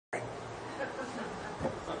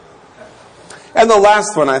And the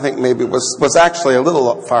last one, I think, maybe was actually a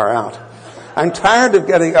little far out. I'm tired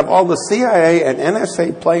of all the CIA and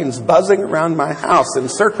NSA planes buzzing around my house in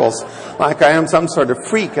circles like I am some sort of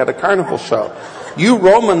freak at a carnival show. You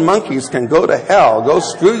Roman monkeys can go to hell. Go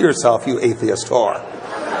screw yourself, you atheist whore.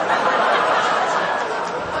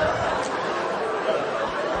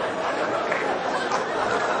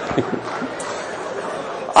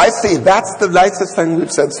 I see. That's the nicest thing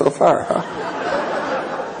we've said so far, huh?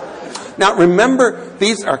 Now, remember,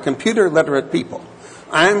 these are computer literate people.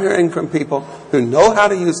 I'm hearing from people who know how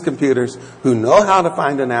to use computers, who know how to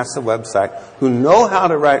find a NASA website, who know how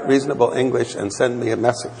to write reasonable English and send me a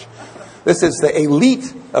message. This is the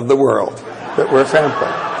elite of the world that we're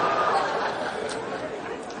sampling.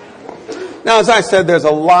 Now, as I said, there's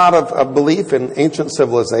a lot of belief in ancient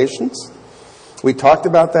civilizations. We talked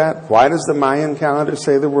about that. Why does the Mayan calendar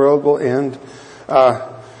say the world will end?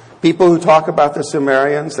 People who talk about the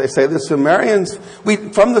Sumerians, they say the Sumerians,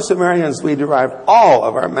 from the Sumerians we derive all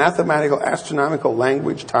of our mathematical, astronomical,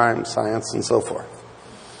 language, time, science, and so forth.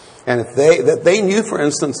 And if they knew, for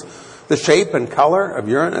instance, the shape and color of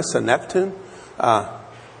Uranus and Neptune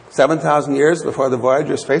 7,000 years before the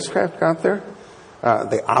Voyager spacecraft got there,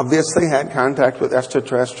 they obviously had contact with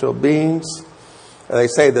extraterrestrial beings. They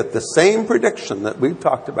say that the same prediction that we've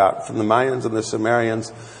talked about from the Mayans and the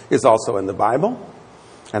Sumerians is also in the Bible,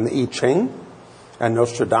 and the I Ching, and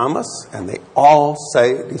Nostradamus, and they all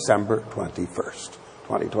say December 21st,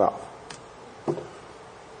 2012.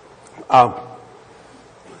 I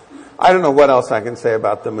don't know what else I can say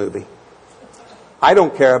about the movie. I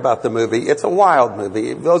don't care about the movie. It's a wild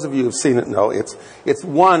movie. Those of you who've seen it know it's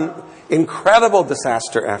one incredible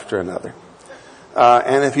disaster after another.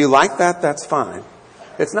 And if you like that, that's fine.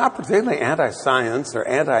 It's not particularly anti-science or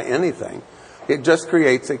anti-anything. It just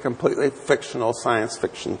creates a completely fictional science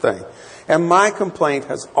fiction thing. And my complaint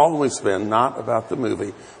has always been not about the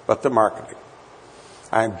movie, but the marketing.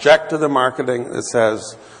 I object to the marketing that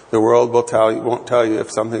says the world won't tell you if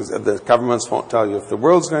the governments won't tell you if the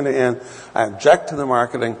world's going to end. I object to the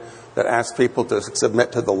marketing that asks people to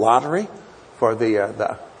submit to the lottery for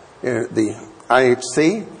the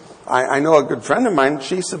IHC. I know a good friend of mine,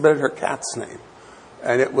 she submitted her cat's name,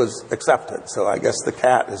 and it was accepted. So I guess the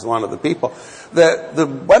cat is one of the people. The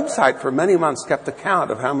website for many months kept a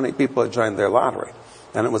count of how many people had joined their lottery,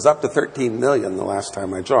 and it was up to 13 million the last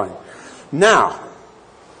time I joined. Now,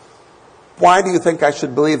 why do you think I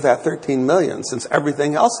should believe that 13 million since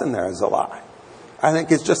everything else in there is a lie? I think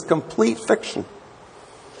it's just complete fiction.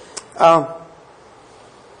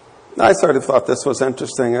 I sort of thought this was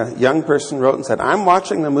interesting. A young person wrote and said, I'm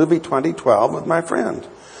watching the movie 2012 with my friend.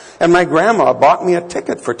 And my grandma bought me a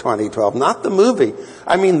ticket for 2012, not the movie.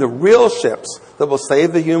 I mean the real ships that will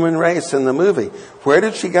save the human race in the movie. Where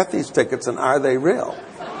did she get these tickets, and are they real?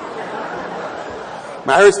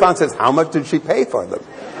 My response is, how much did she pay for them?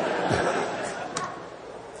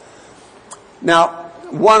 Now,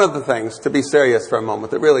 one of the things, to be serious for a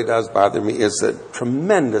moment, that really does bother me is the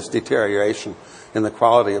tremendous deterioration in the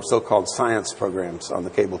quality of so-called science programs on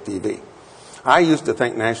the cable TV. I used to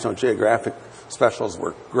think National Geographic specials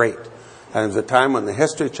were great. And there was a time when the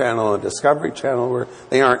History Channel and Discovery Channel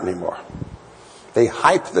they aren't anymore. They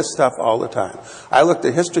hype this stuff all the time. I looked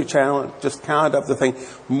at History Channel and just counted up the thing.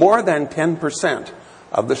 More than 10%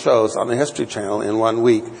 of the shows on the History Channel in 1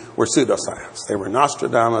 week were pseudoscience. They were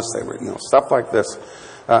Nostradamus, they were stuff like this.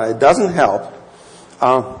 It doesn't help.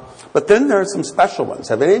 But then there are some special ones.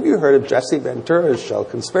 Have any of you heard of Jesse Ventura's show,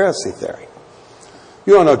 Conspiracy Theory?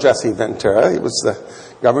 You all know Jesse Ventura. He was the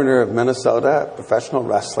governor of Minnesota, a professional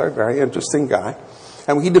wrestler, very interesting guy.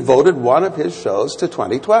 And he devoted one of his shows to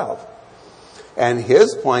 2012. And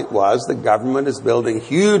his point was the government is building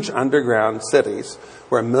huge underground cities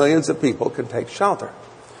where millions of people can take shelter.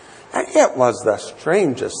 And it was the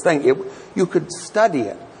strangest thing. You could study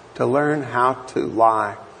it to learn how to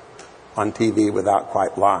lie on TV without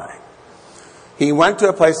quite lying. He went to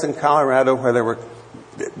a place in Colorado where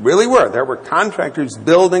there were contractors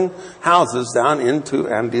building houses down into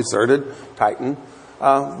a deserted Titan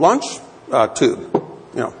launch tube.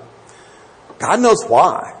 God knows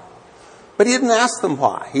why. But he didn't ask them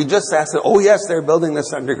why. He just asked them, oh yes, they're building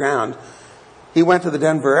this underground. He went to the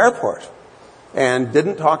Denver airport and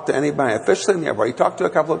didn't talk to anybody officially in the airport. He talked to a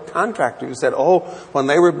couple of contractors who said, oh, when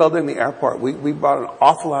they were building the airport, we brought an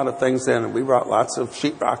awful lot of things in, and we brought lots of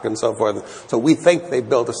sheetrock and so forth. So we think they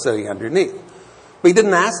built a city underneath. But he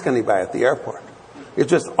didn't ask anybody at the airport. It's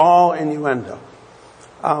just all innuendo.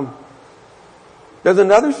 There's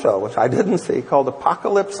another show, which I didn't see, called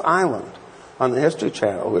Apocalypse Island on the History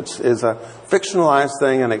Channel, which is a fictionalized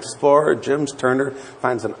thing. An explorer, Jim Turner,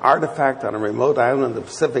 finds an artifact on a remote island in the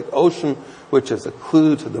Pacific Ocean, which is a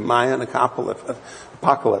clue to the Mayan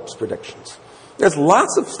apocalypse predictions. There's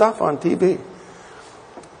lots of stuff on TV.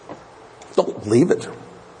 Don't believe it. A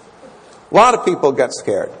lot of people get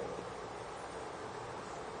scared.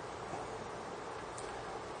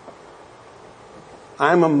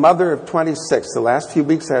 I'm a mother of 26. The last few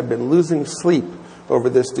weeks I've been losing sleep over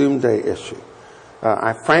this Doomsday issue.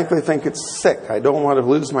 I frankly think it's sick. I don't want to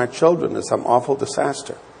lose my children to some awful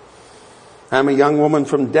disaster. I'm a young woman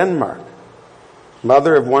from Denmark,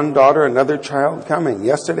 mother of one daughter, another child coming.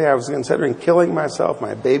 Yesterday I was considering killing myself,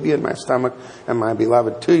 my baby in my stomach, and my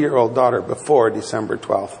beloved 2-year-old daughter before December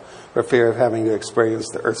 12th, for fear of having to experience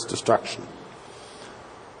the Earth's destruction.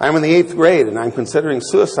 I'm in the 8th grade, and I'm considering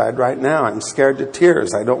suicide right now. I'm scared to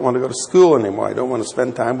tears. I don't want to go to school anymore. I don't want to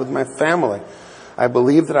spend time with my family. I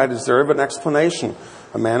believe that I deserve an explanation.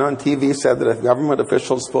 A man on TV said that if government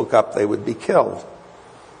officials spoke up, they would be killed.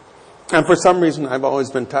 And for some reason, I've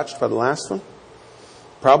always been touched by the last one.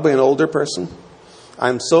 Probably an older person.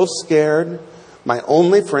 I'm so scared. My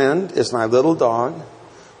only friend is my little dog.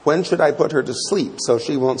 When should I put her to sleep so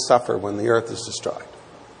she won't suffer when the Earth is destroyed?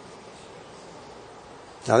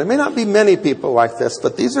 Now, there may not be many people like this,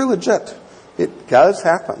 but these are legit. It does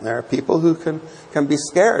happen. There are people who can be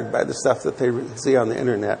scared by the stuff that they see on the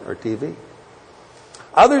internet or TV.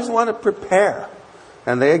 Others want to prepare,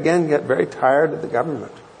 and they again get very tired of the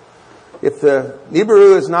government. If the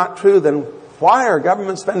Nibiru is not true, then why are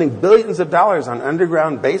governments spending billions of dollars on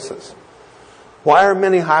underground bases? Why are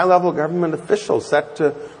many high-level government officials set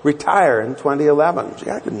to retire in 2011?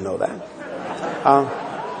 Gee, I didn't know that.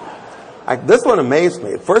 This one amazed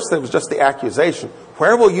me. At first, there was just the accusation.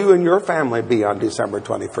 Where will you and your family be on December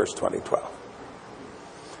 21st, 2012?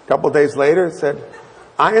 A couple of days later, it said,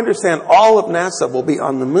 I understand all of NASA will be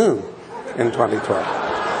on the moon in 2012.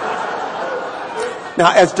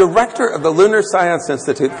 Now, as director of the Lunar Science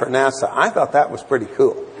Institute for NASA, I thought that was pretty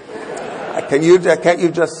cool. Can't you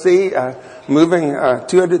just see moving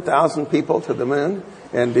 200,000 people to the moon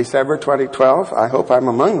in December 2012? I hope I'm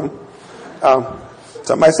among them.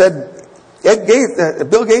 Somebody said,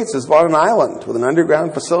 Bill Gates has bought an island with an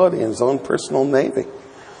underground facility and his own personal navy.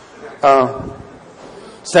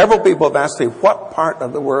 Several people have asked me what part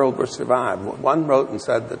of the world will survive. One wrote and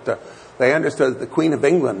said that they understood that the Queen of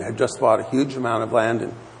England had just bought a huge amount of land in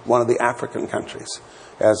one of the African countries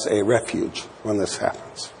as a refuge when this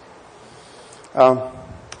happens. A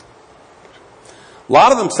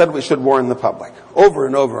lot of them said we should warn the public. Over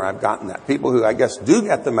and over I've gotten that. People who I guess do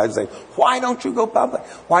get the message saying, why don't you go public?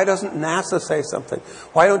 Why doesn't NASA say something?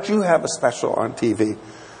 Why don't you have a special on TV?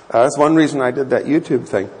 That's one reason I did that YouTube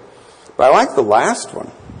thing. But I like the last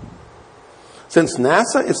one. Since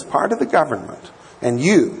NASA is part of the government, and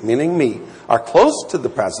you, meaning me, are close to the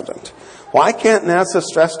president, why can't NASA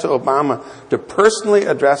stress to Obama to personally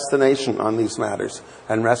address the nation on these matters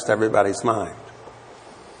and rest everybody's mind?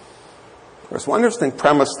 Of course, one interesting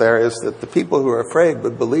premise there is that the people who are afraid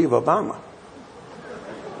would believe Obama.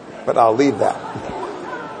 But I'll leave that.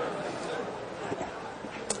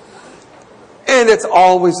 And it's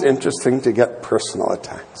always interesting to get personal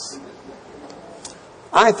attacks.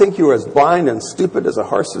 I think you are as blind and stupid as a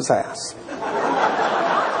horse's ass.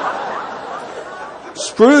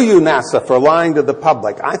 Screw you, NASA, for lying to the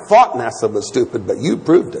public. I thought NASA was stupid, but you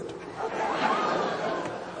proved it.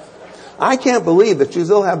 I can't believe that you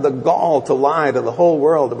still have the gall to lie to the whole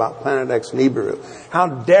world about Planet X Nibiru. How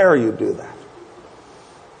dare you do that?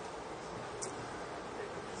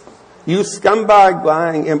 You scumbag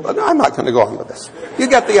lying imp... No, I'm not going to go on with this. You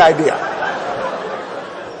get the idea.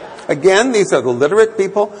 Again, these are the literate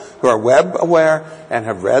people who are web aware and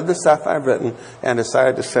have read the stuff I've written and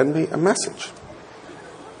decided to send me a message.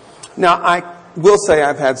 Now, I will say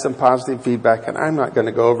I've had some positive feedback, and I'm not going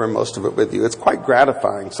to go over most of it with you. It's quite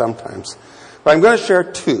gratifying sometimes. But I'm going to share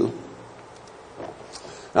two.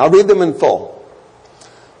 I'll read them in full.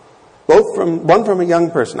 One from a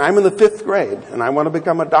young person. I'm in the 5th grade, and I want to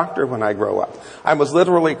become a doctor when I grow up. I was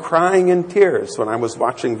literally crying in tears when I was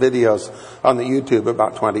watching videos on the YouTube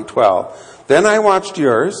about 2012. Then I watched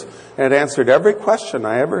yours, and it answered every question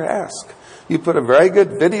I ever asked. You put a very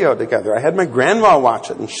good video together. I had my grandma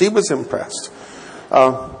watch it, and she was impressed.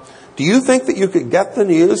 Do you think that you could get the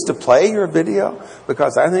news to play your video?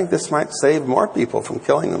 Because I think this might save more people from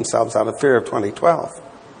killing themselves out of fear of 2012.